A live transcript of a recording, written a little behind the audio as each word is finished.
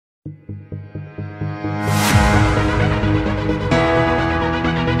Hello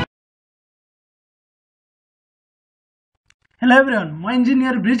everyone, म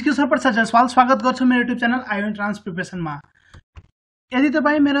engineer Brijkishore Prasad Jaiswal स्वागत गर्छु मेरो YouTube channel IOE Entrance Preparation मा। यदि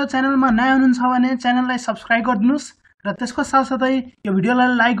तपाई मेरो च्यानलमा नयाँ हुनुहुन्छ भने च्यानललाई सब्स्क्राइब गरिदिनुस् र त्यसको साथसाथै यो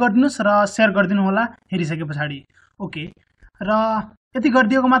भिडियोलाई लाइक गरिदिनुस् र शेयर गरिदिनु होला हेरिसकेपछि। ओके, र यति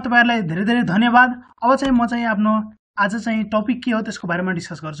गरिदिएकोमा तपाईहरुलाई धेरै धेरै धन्यवाद। अब चाहिँ म चाहिँ आफ्नो आज चाहिँ टपिक के हो त्यसको बारेमा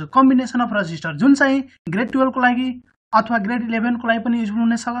डिस्कस गर्छु। कम्बिनेसन अफ रेजिस्टर, जुन चाहिँ ग्रेड 12 को लागि अथवा ग्रेड 11 को लागि पनि युजफुल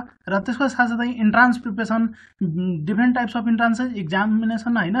हुनेछ र त्यसको साथसाथै entrance preparation, different types of entrance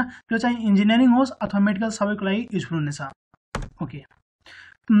examination हैन, त्यो चाहिँ इन्जिनियरिङ होस् अथवा मेडिकल सबैको लागि युजफुल हुनेछ। ओके,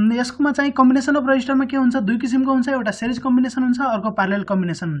 यसकोमा चाहिँ कम्बिनेसन अफ रेजिस्टरमा के हुन्छ, दुई किसिमको हुन्छ, एउटा सिरिज कम्बिनेसन हुन्छ, अर्को प्यारलल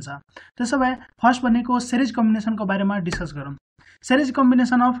कम्बिनेसन हुन्छ। त्यसो भए फर्स्ट भनेको सिरिज कम्बिनेसनको बारेमा डिस्कस गरौँ। सिरिज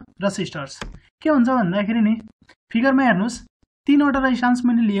कम्बिनेसन अफ रेजिस्टर्स के हुन्छ भन्दाखेरि नि फिगरमा हेर्नुस्, तीनवटा रेजिस्टेन्स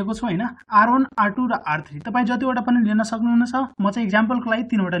मैले लिएको छु हैन, R1, R2 र R3। तपाई जतिवटा पनि लिन सक्नुहुनेछ, म चाहिँ एक्जाम्पलको लागि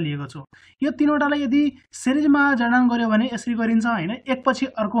तीनवटा लिएको छु। यो तीनवटालाई यदि सिरिजमा जडान गर्यो भने यसरी गरिन्छ हैन, एक पछि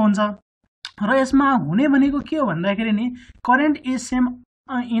अर्को हुन्छ र यसमा हुने भनेको के हो भन्दाखेरि नि current is same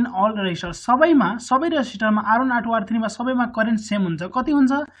in all resistors. सबै रेजिस्टरमा R1, R2, R3 मा सबैमा करेन्ट सेम हुन्छ। कति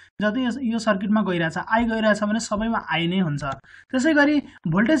हुन्छ, जति यो सर्किटमा गइरहेछ I गइरहेछ भने सबैमा I नै हुन्छ। त्यसैगरी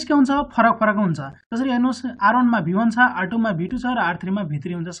भोल्टेज के हुन्छ, फरक हुन्छ। त्यसरी हेर्नुस्, R1 मा V1 छ, R2 मा V2 छ र R3 मा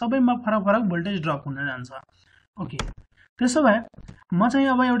V3 हुन्छ। सबैमा फरक भोल्टेज ड्रप हुन जान्छ। ओके, त्यसो भए म चाहिँ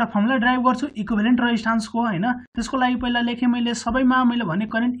अब एउटा फर्मुला ड्राइभ गर्छु इक्विभ्यालेन्ट रेजिस्टेन्सको हैन। त्यसको लागि पहिला लेखे मैले, सबैमा मैले भने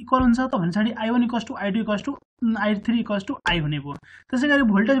करेन्ट इक्वल हुन्छ त भनेपछि I1 I2 I3 I हुने भयो। त्यसैगरी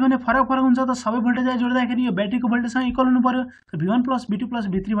भोल्टेज भने फरक हुन्छ त सबै भोल्टेजलाई जोड्दाखेरि यो ब्याट्रीको भोल्टेजसँग इक्वल हुनु पर्यो। V1 + V2 +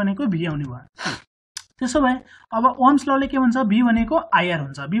 V3 भनेको V आउने भयो। त्यसो भए अब ओम्स लले के भन्छ, V भनेको IR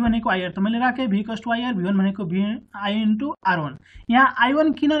हुन्छ। V भनेको IR त मैले राखे, V IR, V1 भनेको I * R1। यहाँ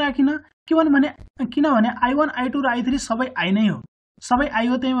I1 किन राखिन, किनभने I1, I2 र I3 सबै I नै हो, सबै I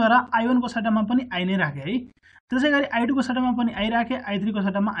हो, त्यही भएर I1 को सट्टामा पनि I नै राखे है। त्यसैगरी I2 को सट्टामा पनि I राखे, I3 को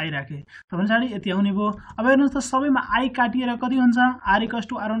सट्टामा I राखे, त भनेपछि यति आउने भयो। अब हेर्नुस् त सबैमा I काटिएर कति हुन्छ, R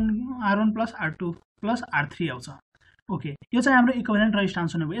R1 + R2 + R3 आउँछ। ओके, यो चाहिँ हाम्रो इक्विभ्यालेन्ट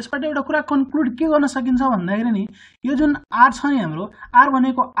रेजिस्टेन्स हुने भयो। यसबाट एउटा कुरा कन्क्लुड के गर्न सकिन्छ भन्दाखेरि नि यो जुन R छ नि हाम्रो, R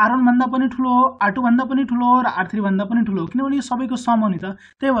भनेको R1 भन्दा पनि ठुलो हो, R2 भन्दा पनि ठुलो हो र R3 भन्दा पनि ठुलो हो, किनभने यो सबैको सम हो नि त।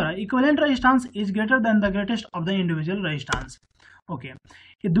 त्यही भएर equivalent resistance is greater than the greatest of the individual resistance. Okay,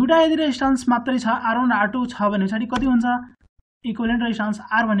 यो दुईटा यदि रेजिस्टेन्स मात्रै छ, R1 र R2 छ भनेपछि कति हुन्छ, इक्विभ्यालेन्ट रेजिस्टेन्स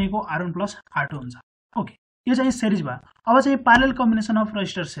R भनेको R1 + R2 हुन्छ। ओके, यो चाहिँ सिरिज भयो। अब चाहिँ प्यारलल कम्बिनेसन अफ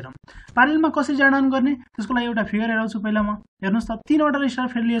रेजिस्टर्स हेरौँ। प्यारललमा कसरी जडान गर्ने त्यसको लागि एउटा फिगर हेराउँछु पहिला म। हेर्नुस् त, तीनवटा रेजिस्टर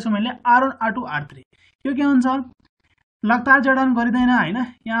फेरि लिएछु मैले, R1, R2, R3। यो के हुन्छ, लगातार जडान गरिदैन हैन,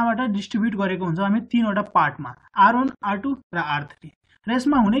 यहाँबाट डिस्ट्रिब्युट गरेको हुन्छ हामी तीनवटा पार्टमा, R1, R2 र R3। र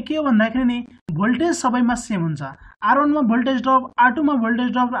यसमा हुने के हो भन्दाखेरि नि भोल्टेज सबैमा सेम हुन्छ। R1 मा भोल्टेज ड्रप, R2 मा भोल्टेज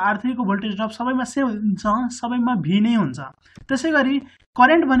ड्रप र R3 को भोल्टेज ड्रप सबैमा सेम हुन्छ, सबैमा V नै हुन्छ। त्यसैगरी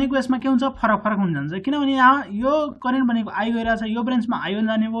करेन्ट भनेको यसमा के हुन्छ, फरक हुन जान्छ, किनभने यहाँ यो करेन्ट भनेको I गइरहेछ, यो ब्रान्चमा I1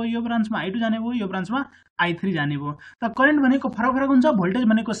 जाने भयो, यो ब्रान्चमा I2 जाने भयो, यो ब्रान्चमा I3 जाने भयो। त करेन्ट भनेको फरक हुन्छ, भोल्टेज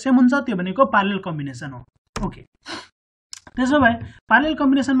भनेको सेम हुन्छ, त्यो भनेको प्यारलल कम्बिनेसन हो। ओके, त्यसो भए प्यारलल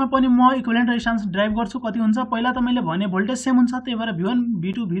कम्बिनेसनमा पनि म इक्विभ्यालेन्ट रेजिस्टेन्स ड्राइभ गर्छु। कति हुन्छ, पहिला त मैले भने भोल्टेज सेम हुन्छ, त्यही भएर V1,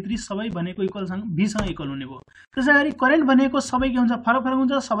 V2, V3 सबै भनेको V सँग इक्वल हुने भयो। त्यसैगरी करेन्ट भनेको सबै के हुन्छ, फरक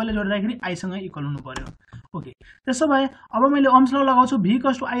हुन्छ, सबैले जोड्दाखेरि I सँग इक्वल हुनु पर्यो। ओके, त्यसो भए अब मैले ओम्स ल लगाउँछु, V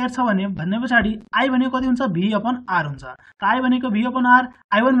IR छ भनेपछि I भनेको कति हुन्छ, V/R हुन्छ। त I भनेको V/R,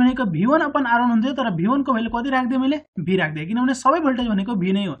 I1 भनेको V1/R1 हुन्थ्यो, तर V1 को भ्यालु कति राख्दिए मैले, V राख्दिए, किनभने सबै भोल्टेज भनेको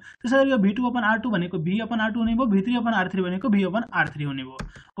V नै हो। त्यसैगरी यो V2/R2 भनेको V/R2 हुने भयो, V3/R3 भनेको V/R3 हुने भयो।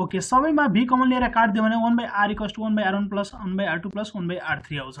 ओके, सबैमा V कमन लिएर काट्दियो भने 1/R = 1/R1 + 1/R2 +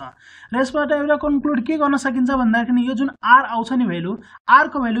 1/R3 आउँछ। र यसबाट एउटा कन्क्लुड के गर्न सकिन्छ भन्दाखेरि यो जुन R आउँछ नि भ्यालु, R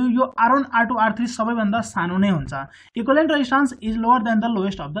को भ्यालु यो R1, R2, R3 सबैभन्दा सानो नै हुन्छ। Equivalent resistance is lower then the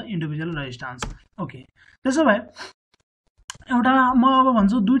lowest of the individual resistance. Okay, त्यसो भए एउटा म अब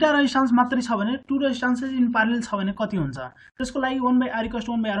भन्छु, दुईटा रेजिस्टेन्स मात्रै छ भने, टु रेजिस्टेन्सेस इन प्यारलल छ भने कति हुन्छ, त्यसको लागि 1/R =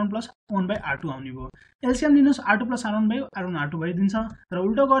 1/R1 + 1/R2 आउने भयो। एलसीएम लिनुस्, R2 + R1/R1 R2 भइदिन्छ, र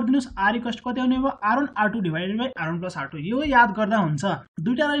उल्टो गरिदिनुस्, R = कति आउने भयो, R1, R2 / R1 + R2। यो याद गर्दा हुन्छ,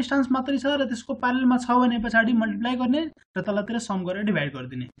 दुईटा रेजिस्टेन्स मात्रै छ र त्यसको प्यारललमा छ भने पछाडी मल्टिप्लाई गर्ने र तलतिर सम गरेर डिभाइड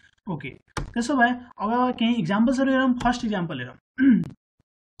गरिदिने। ओके, त्यसो भए अब केही एक्जाम्पल्सहरु हेरौँ। फर्स्ट एक्जाम्पल हेरौँ।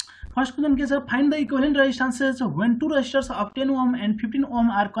 फर्स्ट क्वेशन के छ find the equivalent resistances when to resistors of 10 Om and 15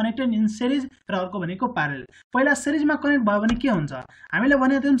 Om are connected in series र अर्को भनेको प्यारलल। पहिला सिरिजमा कनेक्ट भयो भने के हुन्छ हामीले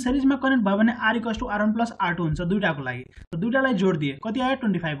भनेको थियौं सिरिजमा कनेक्ट भयो भने R = R1 + R2 हुन्छ दुईटाको लागि। त दुईटालाई जोड दिए कति आयो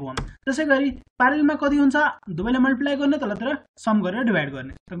 25 ओम। त्यसैगरी प्यारललमा कति हुन्छ दुवैले मल्टिप्लाई गर्ने तलतिर सम गरेर डिभाइड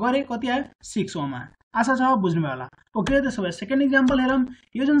गर्ने। त गरे कति आयो 6 ओम आयो। आशा छ बुझ्नु भयो होला। ओके त्यसो भए सेकेन्ड एक्जाम्पल हेरौं।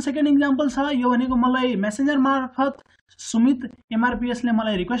 यो जुन सेकेन्ड एक्जाम्पल छ यो भनेको मलाई मेसेन्जर मार्फत सुमित MRPS ले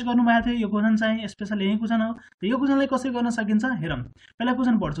मलाई रिक्वेस्ट गर्नु भएको थियो। यो क्वेशन चाहिँ स्पेशली यही क्वेशन हो। यो क्वेशनलाई कसरी गर्न सकिन्छ हेरौं। पहिला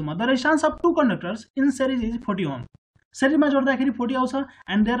क्वेशन पढ्छु म। The resistance of to conductors in series is 40 Om. सिरिजमा जोड्दाखेरि 40 आउँछ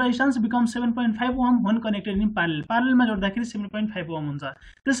and there resistance become 7.5 Om when connected in parallel. प्यारललमा जोड्दाखेरि 7.5 Om हुन्छ।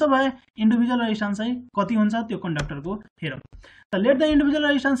 त्यसो भए इन्डिभिजुअल रेजिस्टेन्स चाहिँ कति हुन्छ त्यो कन्डक्टरको हेरौं। त let the individual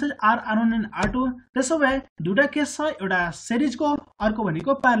resistances are R1 and R2। त्यसो भए दुईटा केस छ एउटा सिरिजको अर्को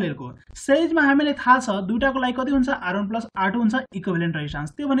भनेको प्यारललको। सिरिजमा हामीले थाहा छ दुईटाको लागि कति हुन्छ R1 + R2 हुन्छ इक्विभ्यालेन्ट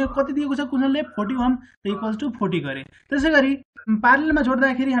रेजिस्टेन्स। त्यो भनेको कति दिएको छ क्वेशनले 40 ओम = 40 गरे। त्यसैगरी प्यारललमा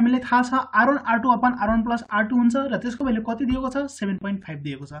जोड्दाखेरि हामीले थाहा छ R1 R2 upon R1 + R2 हुन्छ र त्यसको भ्यालु कति दिएको छ 7.5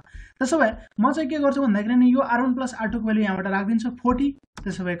 दिएको छ। त्यसो भए म चाहिँ के गर्छु भन्दाखेरि नि यो R1 + R2 को भ्यालु यहाँबाट राख्दिन्छु 40।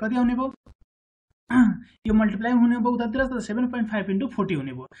 त्यसो भए कति आउने भयो यो मल्टिप्लाई हुने भयो उतातिर त 7.5 * 40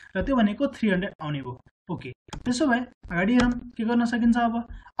 हुने भयो र त्यो भनेको 300 आउने भयो। ओके त्यसो भए अगाडि हेरौं के गर्न सकिन्छ।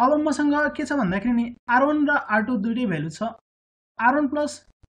 अब मसँग के छ भन्दाखेरि नि R1 र R2 दुईटै भ्यालु छ। R1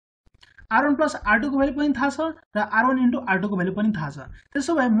 + R2 को भ्यालु पनि थाहा छ र R1 * R2 को भ्यालु पनि थाहा छ।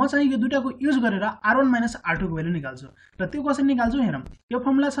 त्यसो भए म चाहिँ यो दुईटाको युज गरेर R1 - R2 को भ्यालु निकाल्छु र त्यो कसरी निकाल्छु हेरौं। यो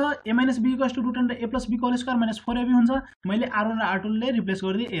फर्मुला छ A - B = √a + b² - 4ab हुन्छ। मैले R1 र R2 ले रिप्लेस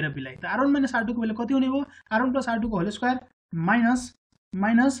गरिदिए A र B लाई। त R1 - R2 को भ्यालु कति हुने भयो R1 + R2 को whole square minus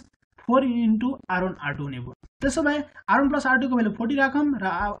 4 * R1 R2 हुने भयो। त्यसो भए R1 + R2 को भ्यालु 40 राखौं र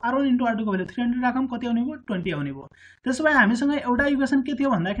R1 * R2 को भ्यालु 300 राखौं कति आउने भयो 20 आउने भयो। त्यसो भए हामीसँग एउटा इक्वेसन के थियो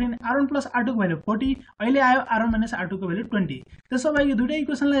भन्दाखेरि R1 + R2 को भ्यालु 40 अहिले आयो R1 - R2 को भ्यालु 20। त्यसो भए यो दुईटै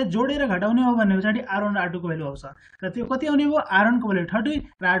इक्वेसनलाई जोडेर घटाउने हो भने पछाडी R1 र R2 को भ्यालु आउँछ र त्यो कति आउने भयो R1 को भ्यालु 30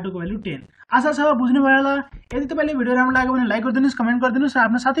 र R2 को भ्यालु 10। आशा छ बुझ्नु भयो होला। यदि तपाईले भिडियो राम्रो लाग्यो भने लाइक गरिदिनुस्, कमेन्ट गरिदिनुस् र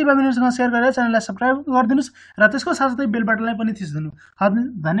आफ्नो साथीभाइसँग शेयर गरेर च्यानललाई सब्स्क्राइब गरिदिनुस् र त्यसको साथसाथै बेल बटनलाई पनि थिच्दिनु।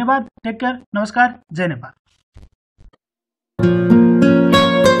 धन्यवाद। Take care. नमस्कार। जय नेपाल।